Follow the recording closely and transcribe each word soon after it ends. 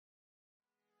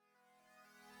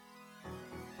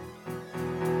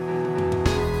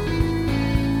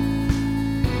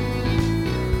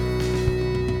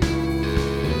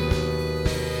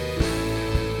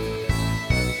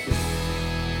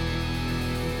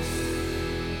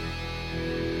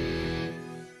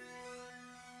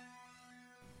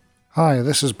Hi,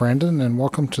 this is Brandon, and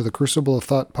welcome to the Crucible of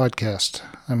Thought podcast.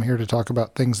 I'm here to talk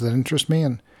about things that interest me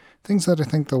and things that I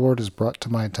think the Lord has brought to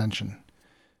my attention.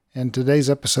 And today's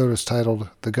episode is titled,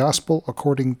 The Gospel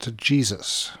According to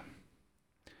Jesus.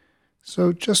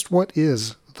 So just what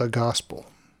is the gospel?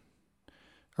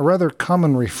 A rather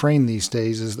common refrain these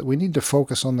days is that we need to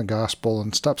focus on the gospel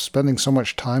and stop spending so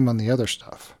much time on the other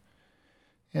stuff.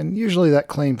 And usually that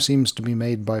claim seems to be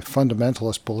made by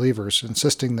fundamentalist believers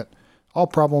insisting that all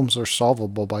problems are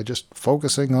solvable by just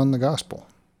focusing on the gospel.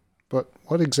 But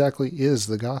what exactly is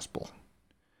the gospel?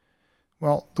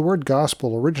 Well, the word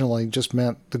gospel originally just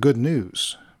meant the good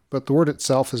news, but the word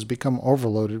itself has become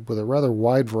overloaded with a rather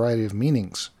wide variety of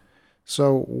meanings.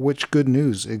 So, which good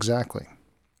news exactly?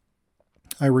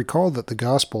 I recall that the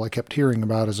gospel I kept hearing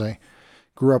about as I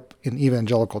grew up in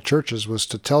evangelical churches was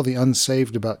to tell the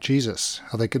unsaved about Jesus,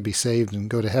 how they could be saved and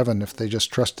go to heaven if they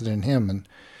just trusted in Him, and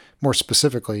more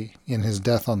specifically, in His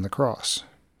death on the cross.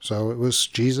 So it was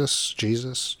Jesus,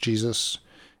 Jesus, Jesus,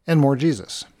 and more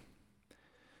Jesus.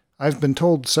 I've been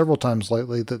told several times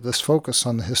lately that this focus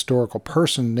on the historical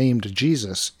person named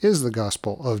Jesus is the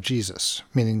gospel of Jesus,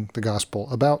 meaning the gospel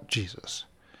about Jesus.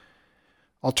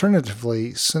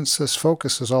 Alternatively, since this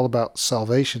focus is all about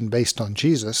salvation based on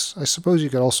Jesus, I suppose you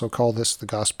could also call this the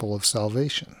gospel of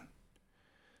salvation.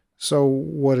 So,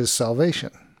 what is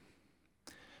salvation?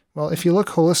 Well, if you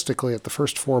look holistically at the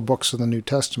first 4 books of the New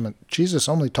Testament, Jesus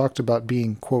only talked about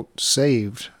being, quote,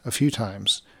 saved a few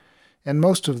times, and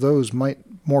most of those might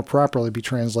more properly be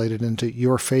translated into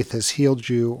your faith has healed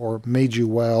you, or made you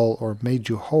well, or made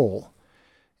you whole,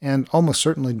 and almost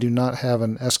certainly do not have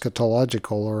an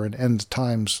eschatological or an end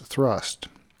times thrust.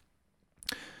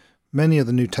 Many of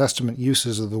the New Testament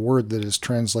uses of the word that is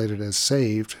translated as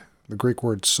saved, the Greek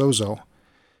word sozo,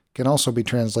 can also be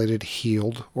translated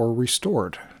healed or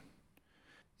restored.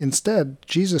 Instead,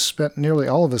 Jesus spent nearly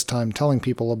all of His time telling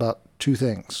people about 2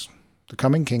 things, the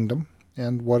coming kingdom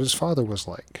and what His Father was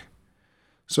like.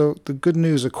 So the good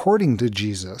news according to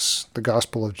Jesus, the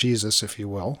gospel of Jesus, if you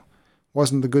will,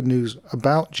 wasn't the good news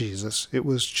about Jesus, it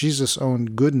was Jesus' own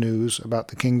good news about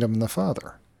the kingdom and the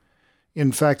Father.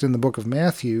 In fact, in the book of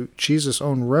Matthew, Jesus'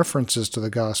 own references to the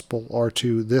gospel are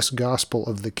to this gospel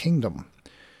of the kingdom,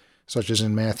 such as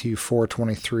in Matthew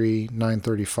 4:23,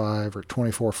 9:35, or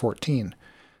 24:14.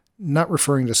 Not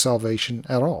referring to salvation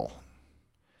at all.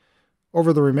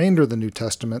 Over the remainder of the New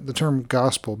Testament, the term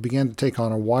gospel began to take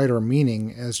on a wider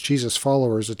meaning as Jesus'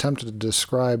 followers attempted to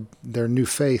describe their new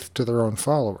faith to their own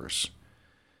followers.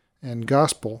 And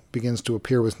gospel begins to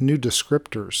appear with new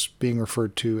descriptors being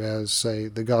referred to as, say,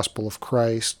 the gospel of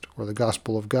Christ, or the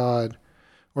gospel of God,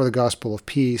 or the gospel of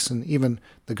peace, and even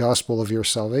the gospel of your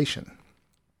salvation.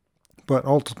 But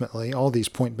ultimately, all these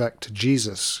point back to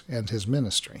Jesus and His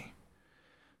ministry.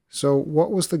 So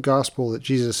what was the gospel that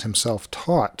Jesus Himself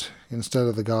taught instead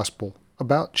of the gospel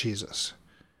about Jesus?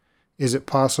 Is it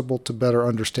possible to better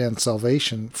understand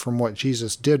salvation from what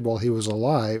Jesus did while He was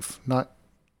alive, not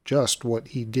just what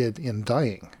He did in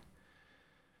dying?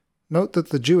 Note that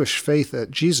the Jewish faith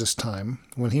at Jesus' time,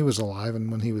 when He was alive and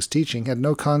when He was teaching, had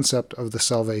no concept of the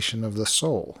salvation of the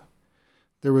soul.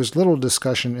 There was little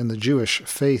discussion in the Jewish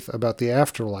faith about the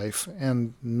afterlife,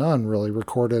 and none really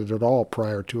recorded at all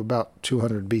prior to about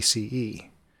 200 BCE.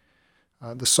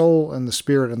 The soul and the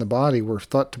spirit and the body were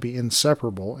thought to be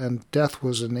inseparable, and death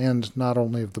was an end not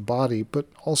only of the body, but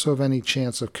also of any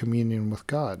chance of communion with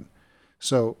God.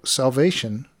 So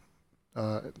salvation,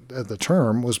 the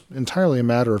term, was entirely a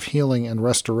matter of healing and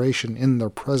restoration in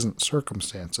their present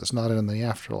circumstances, not in the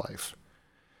afterlife.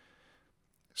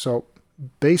 So,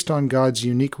 based on God's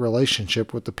unique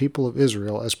relationship with the people of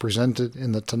Israel as presented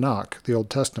in the Tanakh, the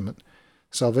Old Testament,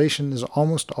 salvation is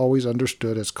almost always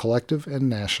understood as collective and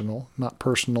national, not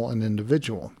personal and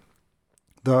individual.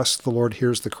 Thus, the Lord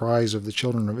hears the cries of the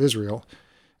children of Israel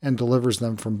and delivers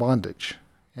them from bondage.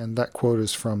 And that quote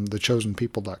is from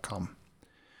thechosenpeople.com.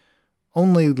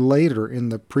 Only later in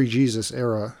the pre-Jesus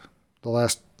era, the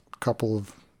last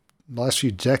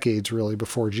few decades really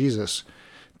before Jesus,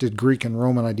 did Greek and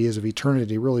Roman ideas of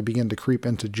eternity really begin to creep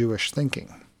into Jewish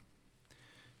thinking.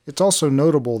 It's also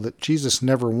notable that Jesus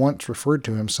never once referred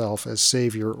to Himself as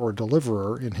Savior or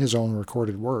Deliverer in His own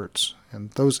recorded words, and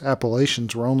those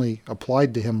appellations were only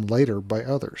applied to Him later by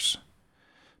others.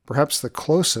 Perhaps the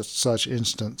closest such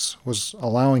instance was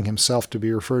allowing Himself to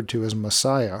be referred to as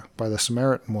Messiah by the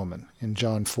Samaritan woman in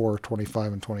John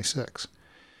 4:25 and 26.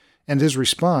 And His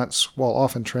response, while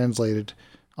often translated,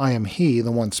 "I am He,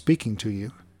 the one speaking to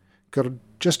you," could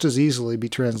just as easily be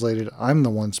translated, "I'm the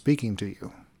one speaking to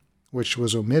you," which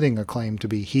was omitting a claim to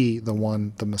be He, the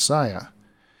one, the Messiah,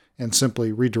 and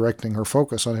simply redirecting her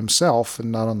focus on Himself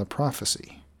and not on the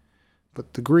prophecy.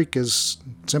 but the Greek is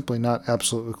simply not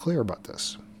absolutely clear about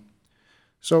this.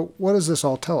 So what does this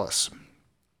all tell us?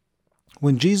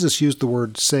 When Jesus used the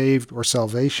word saved or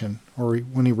salvation, or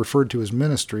when he referred to his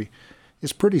ministry,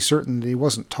 it's pretty certain that he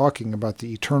wasn't talking about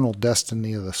the eternal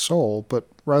destiny of the soul, but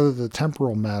rather the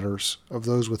temporal matters of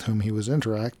those with whom he was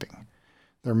interacting,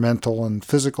 their mental and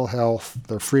physical health,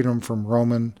 their freedom from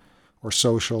Roman or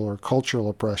social or cultural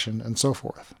oppression, and so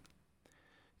forth.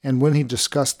 And when he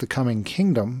discussed the coming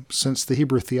kingdom, since the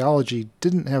Hebrew theology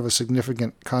didn't have a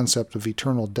significant concept of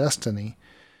eternal destiny,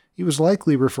 he was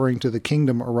likely referring to the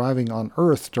kingdom arriving on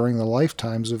earth during the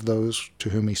lifetimes of those to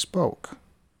whom he spoke.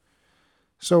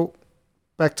 So,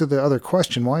 back to the other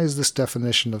question, why is this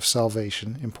definition of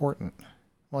salvation important?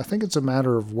 Well, I think it's a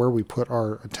matter of where we put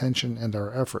our attention and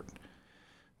our effort.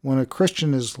 When a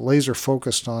Christian is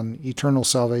laser-focused on eternal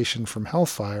salvation from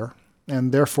hellfire,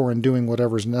 and therefore in doing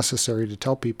whatever is necessary to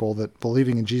tell people that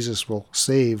believing in Jesus will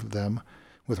save them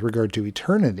with regard to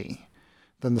eternity,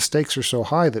 then the stakes are so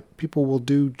high that people will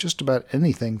do just about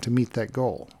anything to meet that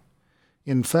goal.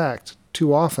 In fact,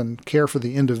 too often, care for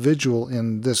the individual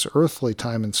in this earthly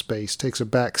time and space takes a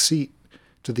back seat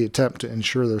to the attempt to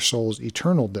ensure their soul's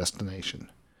eternal destination.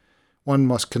 One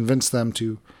must convince them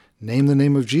to name the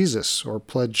name of Jesus or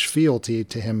pledge fealty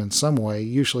to him in some way,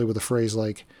 usually with a phrase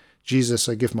like, "Jesus,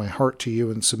 I give my heart to you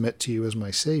and submit to you as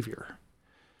my Savior."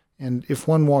 And if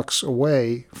one walks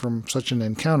away from such an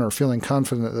encounter feeling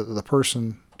confident that the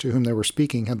person to whom they were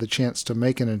speaking had the chance to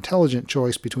make an intelligent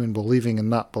choice between believing and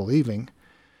not believing,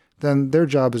 then their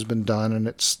job has been done, and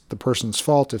it's the person's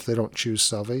fault if they don't choose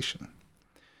salvation.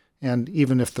 And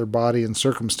even if their body and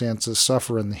circumstances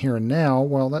suffer in the here and now,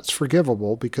 well, that's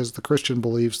forgivable because the Christian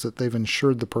believes that they've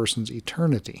ensured the person's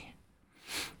eternity.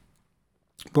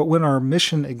 But when our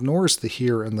mission ignores the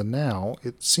here and the now,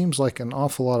 it seems like an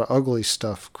awful lot of ugly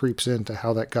stuff creeps into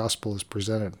how that gospel is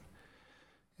presented.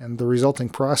 And the resulting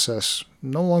process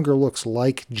no longer looks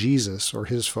like Jesus or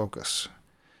his focus.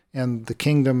 And the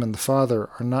kingdom and the Father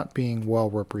are not being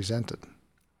well represented.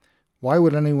 Why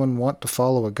would anyone want to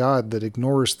follow a God that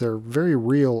ignores their very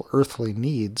real earthly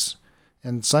needs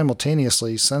and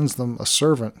simultaneously sends them a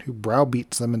servant who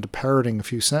browbeats them into parroting a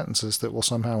few sentences that will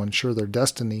somehow ensure their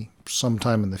destiny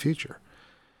sometime in the future?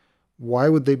 Why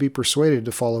would they be persuaded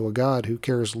to follow a God who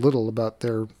cares little about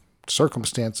their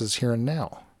circumstances here and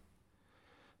now?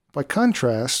 By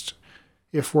contrast,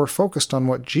 if we're focused on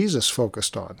what Jesus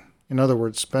focused on, in other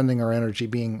words, spending our energy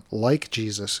being like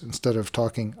Jesus instead of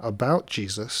talking about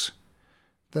Jesus,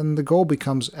 then the goal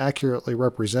becomes accurately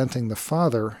representing the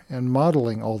Father and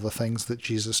modeling all the things that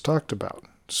Jesus talked about,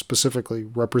 specifically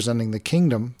representing the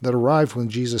kingdom that arrived when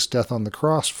Jesus' death on the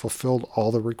cross fulfilled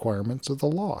all the requirements of the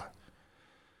law.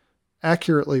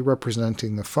 Accurately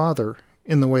representing the Father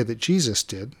in the way that Jesus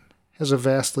did has a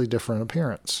vastly different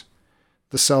appearance.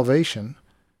 The salvation,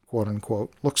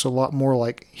 quote-unquote, looks a lot more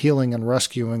like healing and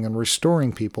rescuing and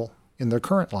restoring people in their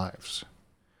current lives.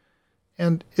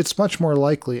 And it's much more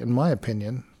likely, in my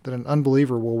opinion, that an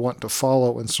unbeliever will want to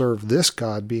follow and serve this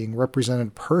God being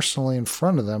represented personally in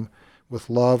front of them with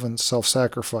love and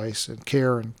self-sacrifice and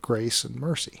care and grace and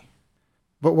mercy.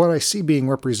 But what I see being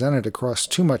represented across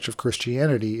too much of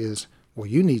Christianity is, well,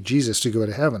 you need Jesus to go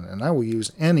to heaven, and I will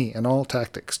use any and all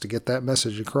tactics to get that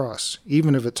message across,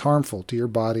 even if it's harmful to your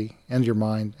body and your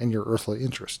mind and your earthly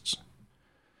interests.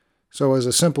 So as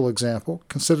a simple example,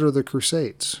 consider the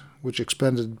Crusades, which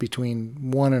expended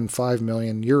between 1 and 5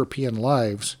 million European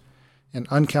lives and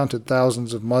uncounted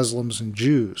thousands of Muslims and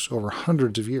Jews over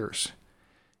hundreds of years.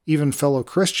 Even fellow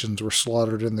Christians were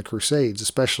slaughtered in the Crusades,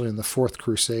 especially in the Fourth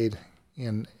Crusade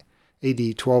in AD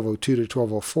 1202 to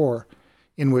 1204,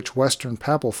 in which Western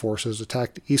papal forces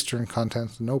attacked Eastern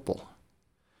Constantinople.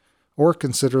 Or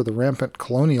consider the rampant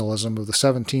colonialism of the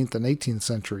 17th and 18th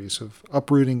centuries of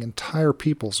uprooting entire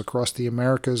peoples across the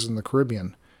Americas and the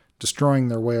Caribbean, destroying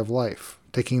their way of life,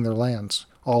 taking their lands,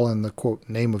 all in the, quote,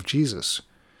 name of Jesus,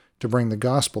 to bring the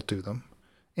gospel to them,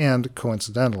 and,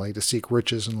 coincidentally, to seek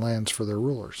riches and lands for their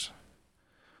rulers.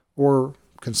 Or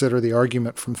consider the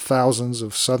argument from thousands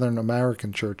of Southern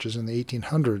American churches in the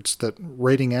 1800s that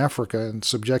raiding Africa and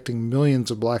subjecting millions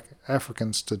of black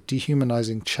Africans to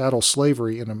dehumanizing chattel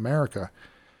slavery in America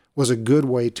was a good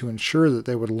way to ensure that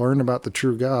they would learn about the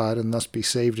true God and thus be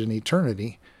saved in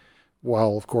eternity,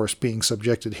 while, of course, being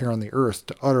subjected here on the earth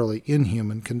to utterly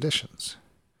inhuman conditions.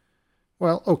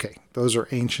 Well, okay, those are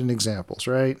ancient examples,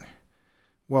 right?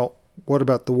 Well, what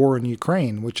about the war in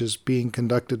Ukraine, which is being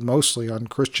conducted mostly on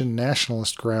Christian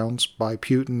nationalist grounds by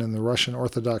Putin and the Russian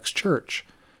Orthodox Church,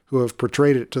 who have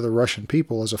portrayed it to the Russian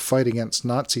people as a fight against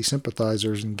Nazi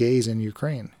sympathizers and gays in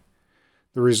Ukraine?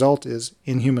 The result is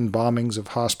inhuman bombings of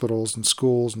hospitals and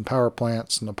schools and power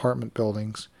plants and apartment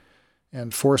buildings,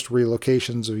 and forced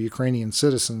relocations of Ukrainian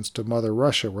citizens to Mother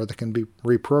Russia where they can be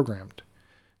reprogrammed.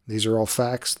 These are all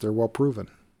facts, they're well proven.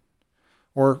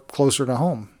 Or closer to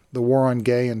home, the war on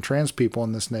gay and trans people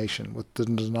in this nation with the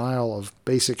denial of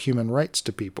basic human rights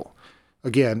to people,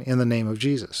 again, in the name of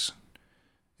Jesus.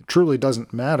 It truly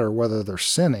doesn't matter whether they're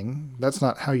sinning. That's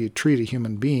not how you treat a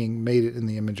human being made in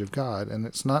the image of God, and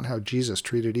it's not how Jesus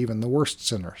treated even the worst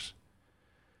sinners.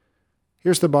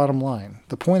 Here's the bottom line.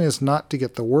 The point is not to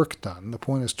get the work done. The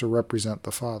point is to represent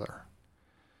the Father.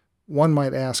 One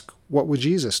might ask, what would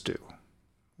Jesus do?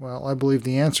 Well, I believe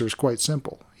the answer is quite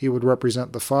simple. He would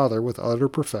represent the Father with utter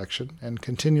perfection and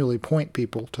continually point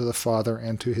people to the Father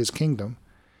and to his kingdom,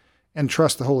 and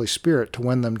trust the Holy Spirit to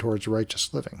win them towards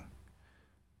righteous living.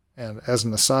 And as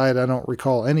an aside, I don't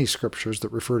recall any scriptures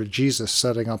that refer to Jesus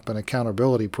setting up an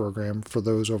accountability program for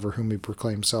those over whom he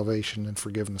proclaimed salvation and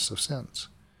forgiveness of sins.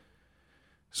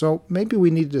 So maybe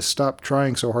we need to stop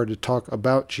trying so hard to talk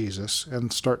about Jesus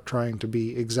and start trying to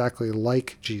be exactly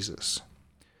like Jesus.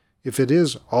 If it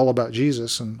is all about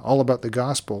Jesus and all about the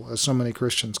gospel, as so many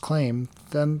Christians claim,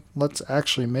 then let's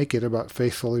actually make it about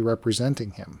faithfully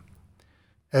representing him.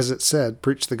 As it said,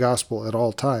 preach the gospel at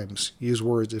all times, use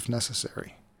words if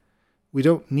necessary. We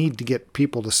don't need to get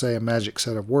people to say a magic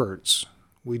set of words.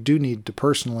 We do need to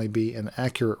personally be an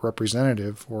accurate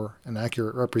representative or an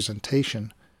accurate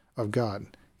representation of God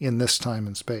in this time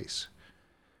and space.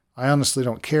 I honestly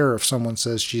don't care if someone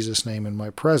says Jesus' name in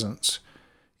my presence.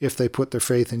 If they put their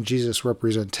faith in Jesus'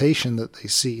 representation that they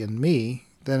see in me,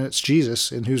 then it's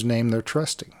Jesus in whose name they're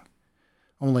trusting.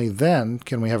 Only then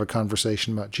can we have a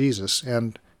conversation about Jesus,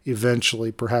 and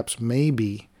eventually, perhaps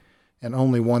maybe, and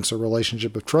only once a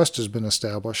relationship of trust has been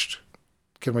established,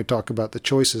 can we talk about the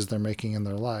choices they're making in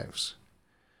their lives.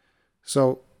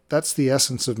 So that's the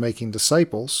essence of making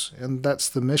disciples, and that's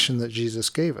the mission that Jesus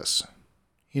gave us.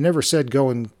 He never said go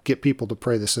and get people to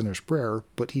pray the sinner's prayer,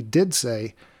 but he did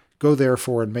say, go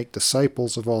therefore and make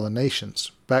disciples of all the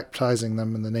nations, baptizing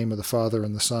them in the name of the Father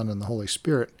and the Son and the Holy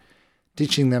Spirit,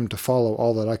 teaching them to follow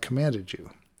all that I commanded you.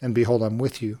 And behold, I'm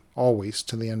with you always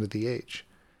to the end of the age.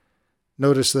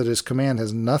 Notice that his command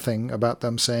has nothing about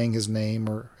them saying his name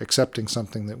or accepting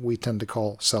something that we tend to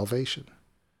call salvation.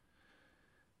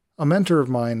 A mentor of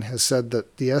mine has said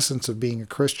that the essence of being a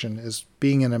Christian is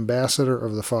being an ambassador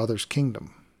of the Father's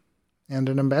kingdom. And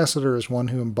an ambassador is one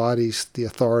who embodies the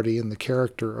authority and the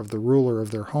character of the ruler of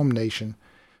their home nation,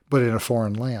 but in a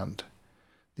foreign land.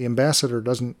 The ambassador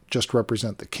doesn't just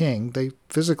represent the king, they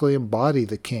physically embody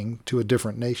the king to a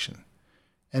different nation.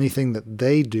 Anything that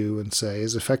they do and say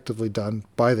is effectively done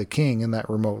by the king in that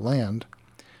remote land,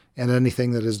 and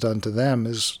anything that is done to them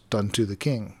is done to the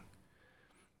king.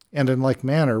 And in like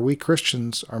manner, we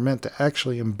Christians are meant to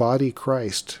actually embody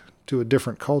Christ to a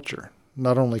different culture,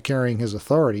 not only carrying his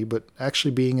authority, but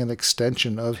actually being an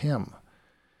extension of him.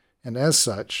 And as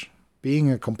such,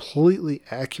 being a completely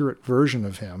accurate version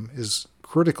of him is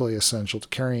critically essential to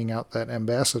carrying out that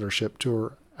ambassadorship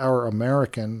to our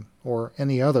American or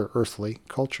any other earthly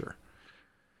culture.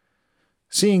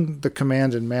 Seeing the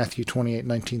command in Matthew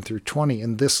 28:19 through 20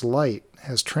 in this light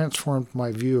has transformed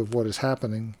my view of what is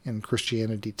happening in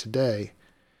Christianity today,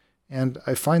 and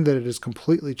I find that it has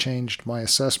completely changed my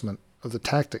assessment of the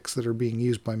tactics that are being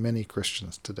used by many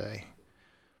Christians today.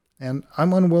 And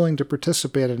I'm unwilling to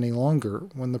participate any longer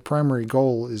when the primary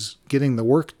goal is getting the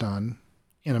work done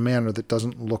in a manner that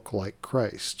doesn't look like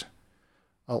Christ.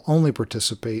 I'll only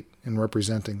participate in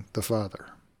representing the Father.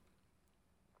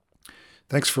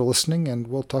 Thanks for listening, and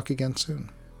we'll talk again soon.